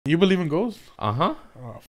You believe in ghosts? Uh-huh.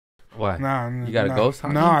 Oh, Why? nah. You got a ghost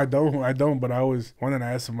hunt? No, I don't. But I always wanted to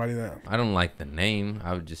ask somebody that. I don't like the name.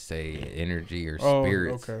 I would just say energy or Oh,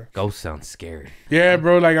 spirits. okay. Ghost sounds scary. Yeah,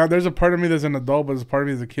 bro. Like, there's a part of me that's an adult, but there's a part of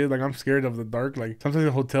me as a kid. Like, I'm scared of the dark. Like, sometimes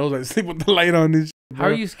in hotels, I sleep with the light on and shit. How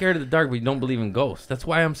are you scared of the dark but you don't believe in ghosts? That's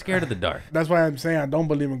why I'm scared of the dark. That's why I'm saying I don't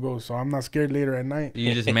believe in ghosts, so I'm not scared later at night.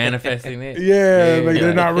 You just manifesting it? Yeah, like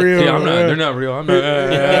they're not real. See, they're not real. I'm not.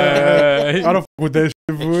 I don't fuck with that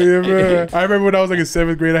shit, fool. Yeah, bro. I remember when I was like in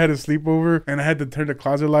 7th grade, I had a sleepover and I had to turn the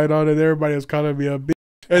closet light on and everybody was calling me a bitch.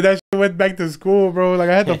 And that shit went back to school, bro. Like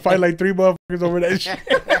I had to fight like 3 motherfuckers over that shit.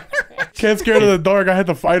 Can't scared of the dark. I had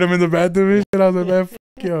to fight them in the bathroom and shit. I was like, man, fuck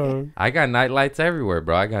yo. I got night lights everywhere,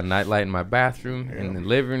 bro. I got night light in my bathroom, in the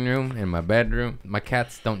living room, in my bedroom. My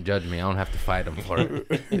cats don't judge me. I don't have to fight them for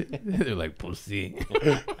it. They're like, pussy.